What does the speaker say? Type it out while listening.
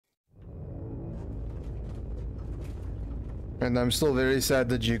And I'm still very sad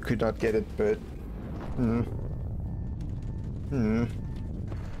that you could not get it, but...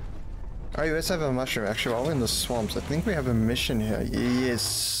 Oh, you guys have a mushroom. Actually, while we're in the swamps, I think we have a mission here.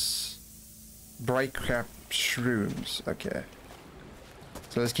 Yes. Bright crap shrooms. Okay.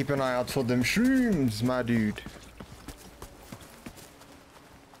 So let's keep an eye out for them shrooms, my dude.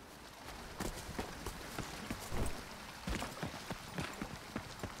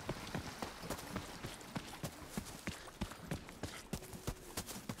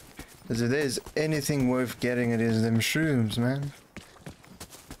 Because if there's anything worth getting, it is them shrooms, man.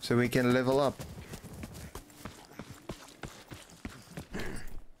 So we can level up.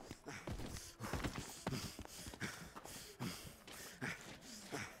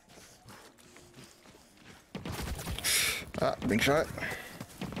 Ah, big shot.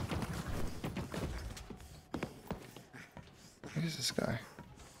 Who is this guy?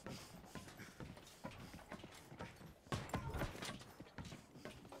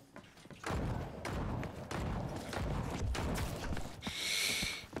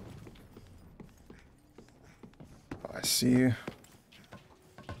 I see you.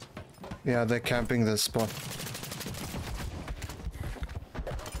 Yeah, they're camping this spot.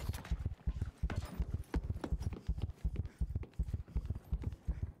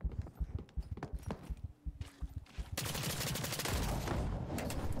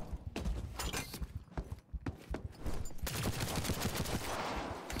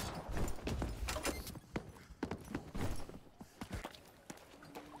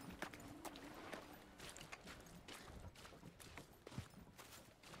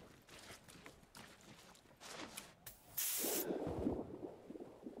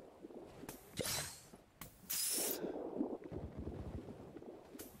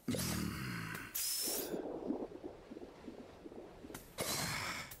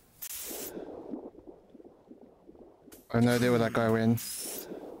 I have no idea where that guy went.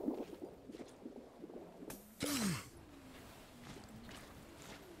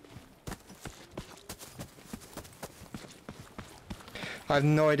 I have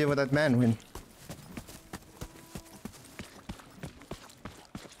no idea where that man went.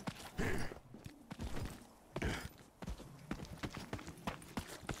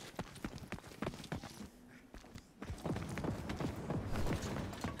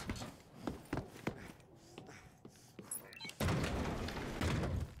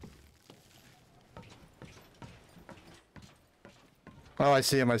 Oh, I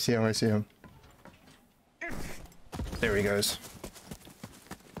see him, I see him, I see him. There he goes.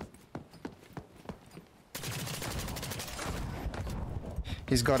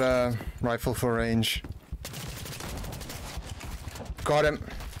 He's got a rifle for range. Got him.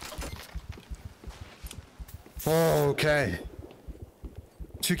 Oh, okay.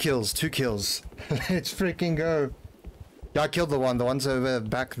 2 kills, 2 kills. Let's freaking go. Yeah, I killed the one. The one's over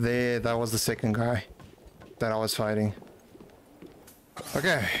back there. That was the second guy that I was fighting.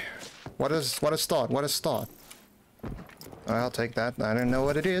 Okay. What a start. What a start. I'll take that. I don't know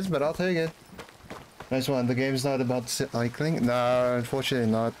what it is, but I'll take it. Nice one. The game's not about cycling. No, unfortunately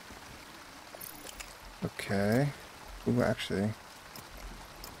not. Okay. Ooh, actually.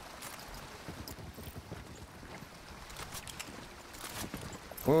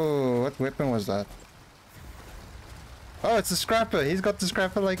 Whoa, what weapon was that? Oh, it's a scrapper. He's got the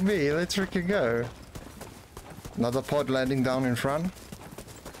scrapper like me. Let's freaking go. Another pod landing down in front.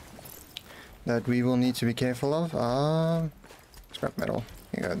 That we will need to be careful of. Scrap metal.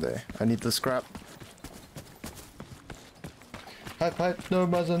 You go there. I need the scrap. Pipe, no,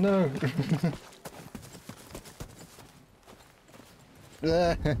 Muzzer, no.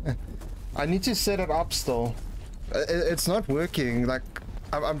 I need to set it up still. It's not working. Like,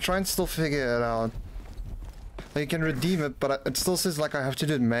 I'm trying to still figure it out. You can redeem it, but it still says like I have to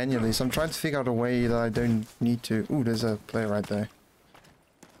do it manually. So I'm trying to figure out a way that I don't need to. Ooh, there's a player right there.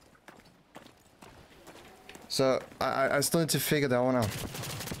 So I still need to figure that one out.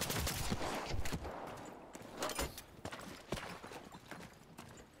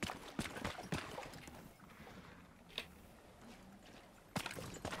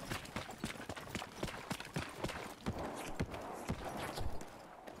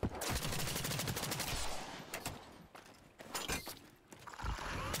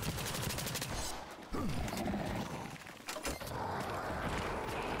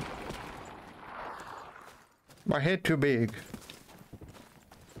 My head too big.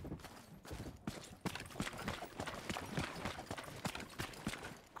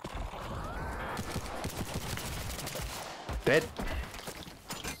 Dead.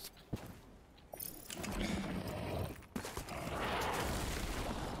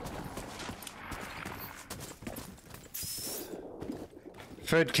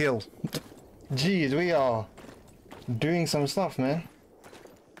 Third kill. Jeez, we are doing some stuff, man.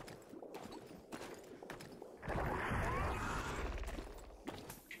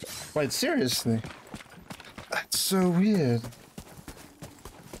 Wait, seriously? That's so weird.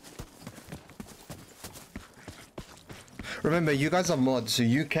 Remember, you guys are mods, so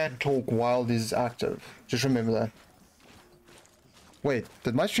you can't talk while this is active. Just remember that. Wait,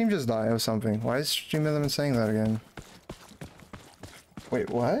 did my stream just die or something? Why is Stream Element saying that again? Wait,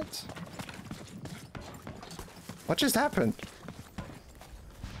 what? What just happened?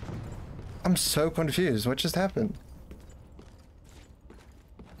 I'm so confused. What just happened?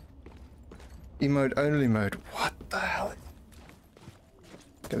 Emote only mode. What the hell?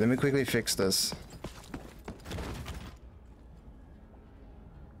 Okay, let me quickly fix this.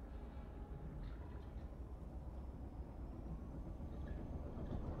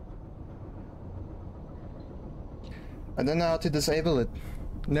 I don't know how to disable it.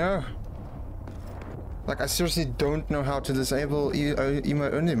 No. Like, I seriously don't know how to disable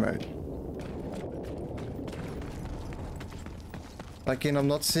emote only mode. Like, I'm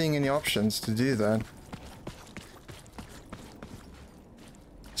not seeing any options to do that.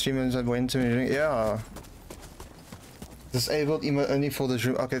 Streamers that went to me, yeah. Disabled emote only for this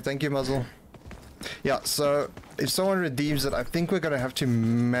room. Okay, thank you, Muzzle. Yeah, so if someone redeems it, I think we're gonna have to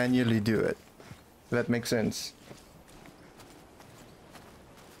manually do it. That makes sense.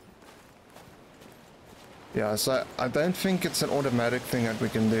 Yeah, so I don't think it's an automatic thing that we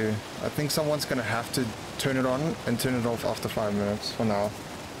can do. I think someone's gonna have to turn it on and turn it off after 5 minutes for now.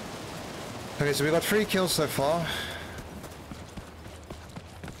 Okay, so we got 3 kills so far.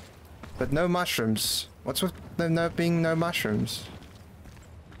 But no mushrooms. What's with there no being no mushrooms?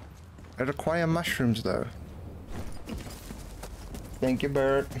 I require mushrooms though. Thank you,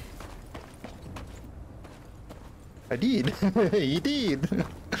 Bert. I did. He did.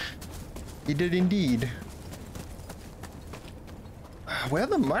 He did indeed. Where are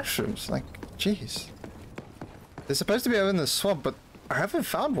the mushrooms? Like, jeez. They're supposed to be over in the swamp, but I haven't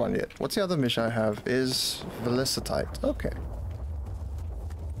found one yet. What's the other mission I have? Is Velicitite. Okay.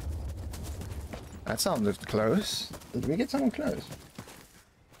 That sounded close. Did we get someone close?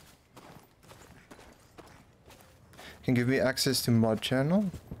 Can give me access to mod channel.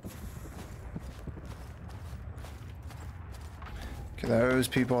 Okay, those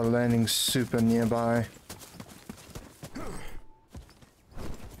people are landing super nearby.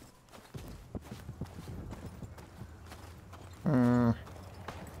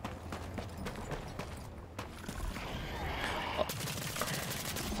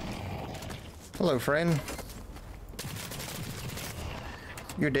 Hello, friend.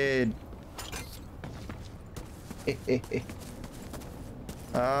 You're dead.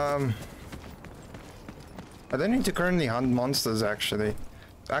 I don't need to currently hunt monsters, actually.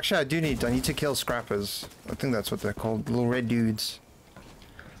 Actually, I need to kill scrappers. I think that's what they're called. Little red dudes.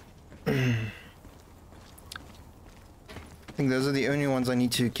 I think those are the only ones I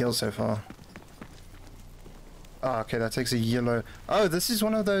need to kill so far. Ah, okay, that takes a yellow. Oh, this is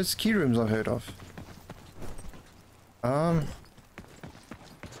one of those key rooms I've heard of.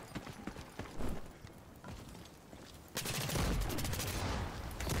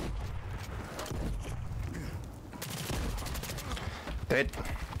 Dead.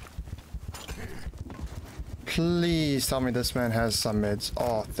 Please tell me this man has some meds.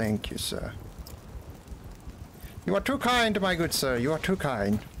 Oh, thank you, sir. You are too kind, my good sir. You are too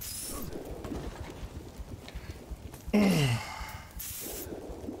kind. Hey,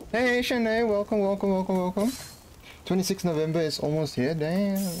 Shanae, welcome, welcome, welcome, welcome. 26th November is almost here.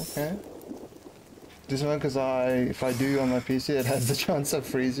 Damn, okay. This one, because if I do on my PC, it has the chance of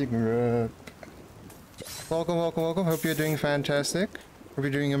freezing. Welcome, welcome, welcome. Hope you're doing fantastic. Hope you're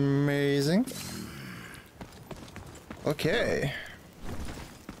doing amazing. Okay.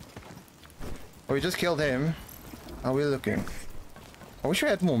 Oh, we just killed him. How are we looking? I wish we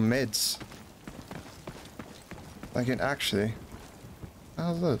had more meds. Like it actually.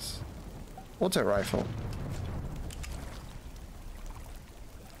 How's this? Auto rifle.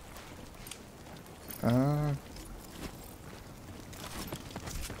 Oh,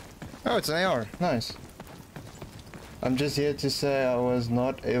 it's an AR. Nice. I'm just here to say I was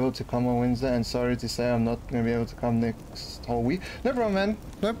not able to come on Wednesday, and sorry to say I'm not going to be able to come next whole week. No problem, man.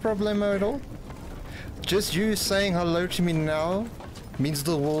 No problemo at all. Just you saying hello to me now means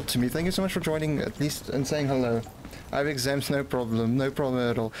the world to me. Thank you so much for joining, at least, and saying hello. I have exams, no problem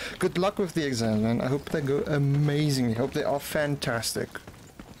at all. Good luck with the exams, man. I hope they go amazingly. I hope they are fantastic.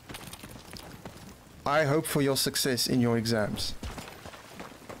 I hope for your success in your exams.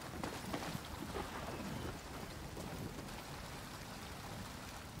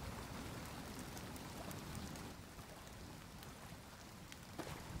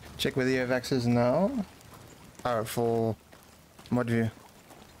 Check whether you have access now. Oh, for mod view.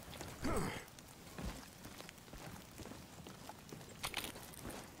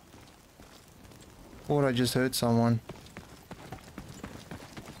 Thought I just heard someone.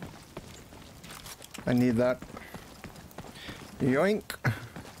 I need that. Yoink!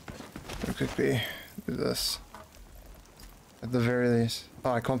 Quickly do this. At the very least.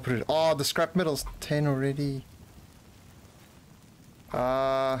 Oh, I can't put it. Oh, the scrap metal's 10 already.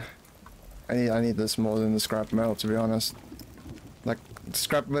 I need this more than the scrap metal, to be honest. Like,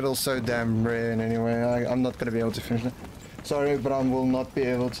 scrap metal's so damn rare in any way. I'm not gonna be able to finish it. Sorry, but I will not be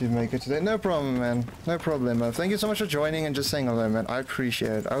able to make it today. No problem, man. No problem. Thank you so much for joining and just saying hello, man. I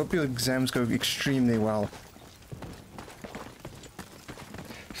appreciate it. I hope your exams go extremely well.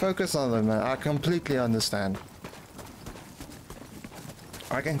 Focus on them, man. I completely understand.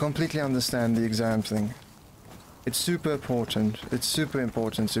 I can completely understand the exam thing. It's super important. It's super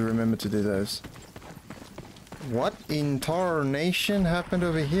important to remember to do those. What in tarnation happened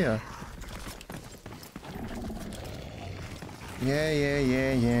over here?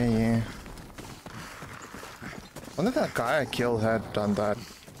 Yeah. I wonder if that guy I killed had done that.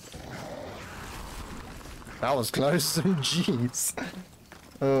 That was close. Jeez.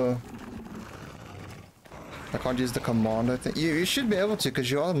 I can't use the commando thing. You should be able to,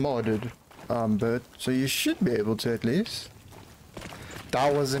 because you are modded, Bert. So you should be able to at least.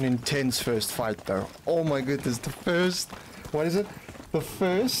 That was an intense first fight, though. Oh my goodness, the first... What is it? The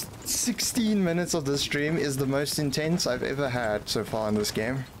first 16 minutes of the stream is the most intense I've ever had so far in this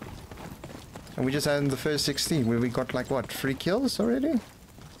game. And we just had in the first 16, where we got like, what, 3 kills already?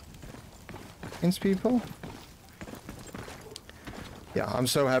 Against people? Yeah, I'm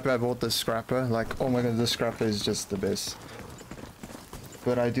so happy I bought this scrapper. Like, oh my god, this scrapper is just the best.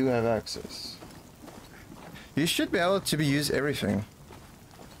 But I do have access. You should be able to use everything.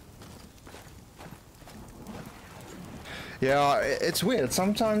 Yeah, it's weird.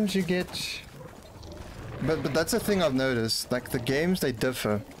 Sometimes you get... But that's the thing I've noticed. Like, the games, they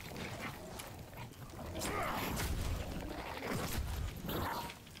differ.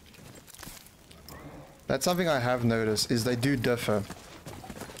 That's something I have noticed, is they do differ.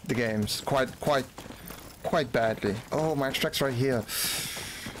 The games. Quite badly. Oh, my extract's right here.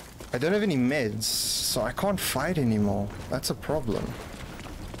 I don't have any meds, so I can't fight anymore. That's a problem.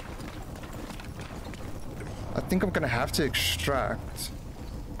 I think I'm gonna have to extract.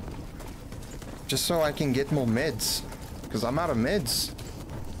 Just so I can get more meds. Because I'm out of meds.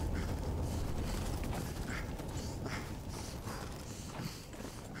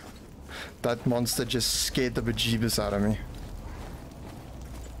 That monster just scared the bejeebus out of me.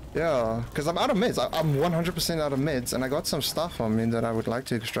 Yeah, because I'm out of meds. I'm 100% out of meds, and I got some stuff on me that I would like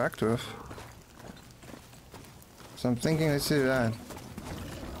to extract with. So I'm thinking let's do that.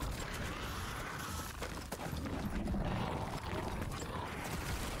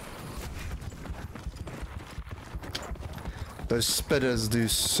 Those spitters do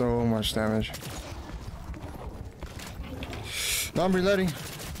so much damage. No, I'm reloading.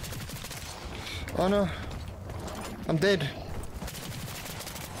 Oh no. I'm dead.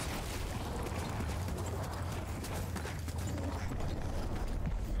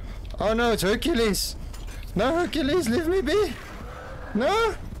 Oh no, it's Hercules. No, Hercules, leave me be.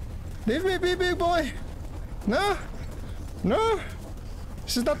 No. Leave me be, big boy. No. No.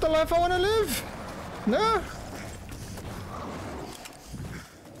 This is not the life I want to live. No.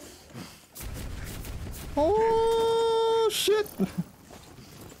 Oh shit! I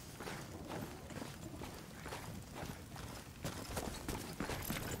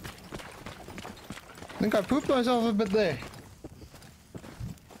think I pooped myself a bit there.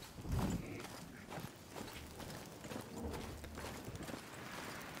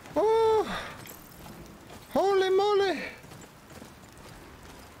 Oh! Holy moly!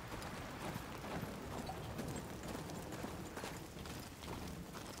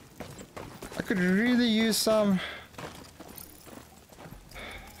 I could really use some.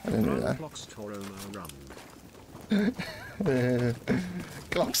 I didn't do that. Clock's Toro run.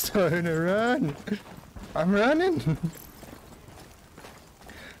 Clock's Toro run. I'm running.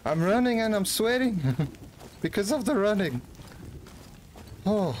 I'm running and I'm sweating because of the running.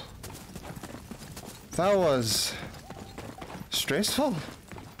 Oh, that was stressful.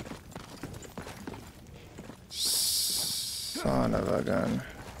 Son of a gun.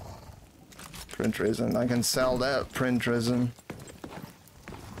 Print resin. I can sell that print resin.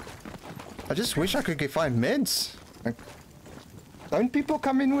 I just wish I could find meds. Like, don't people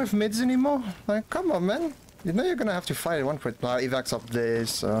come in with meds anymore? Like, come on, man. You know you're gonna have to fight at one point. Nah, evac's up there,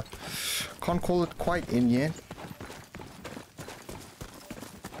 so can't call it quite in yet.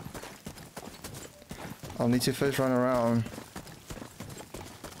 I'll need to first run around.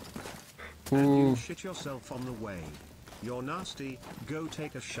 And Ooh. you shit yourself on the way. You're nasty. Go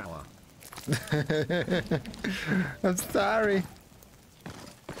take a shower. I'm sorry.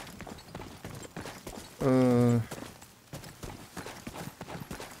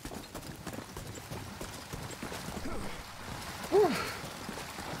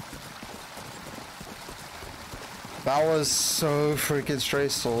 That was so freaking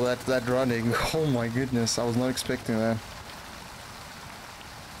stressful, that running. Oh my goodness, I was not expecting that.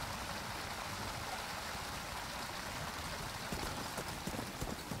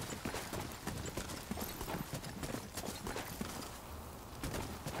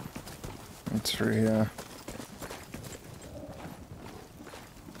 It's through here.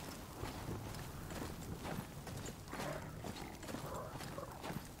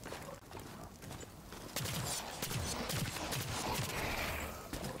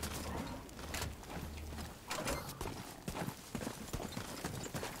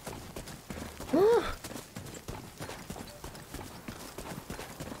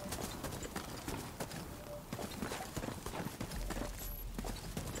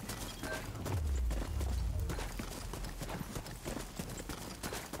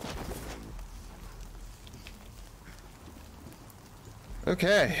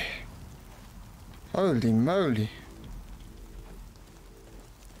 Okay. Holy moly.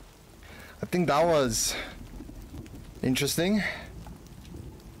 I think that was interesting.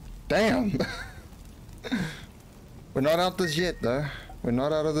 Damn. We're not out this yet though. We're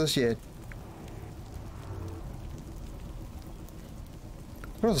not out of this yet.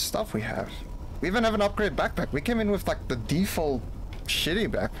 What all the stuff we have? We even have an upgrade backpack. We came in with like the default shitty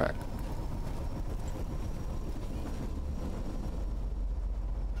backpack.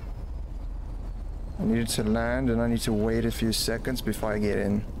 I needed to land and I need to wait a few seconds before I get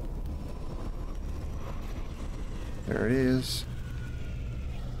in. There it is.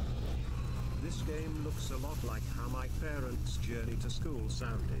 This game looks a lot like how my parents' journey to school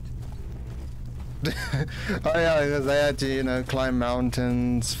sounded. Oh yeah, because they had to, you know, climb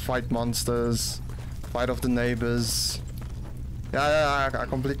mountains, fight monsters, fight off the neighbors. Yeah, I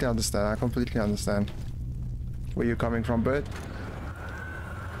completely understand. I completely understand. Where you coming from, Bert?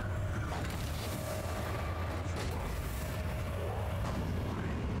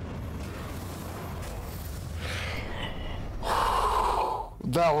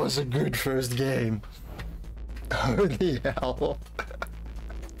 That was a good first game. Holy hell.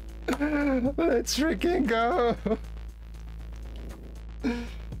 Let's freaking go.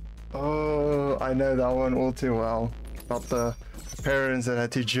 Oh, I know that one all too well. About the parents that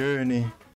had to journey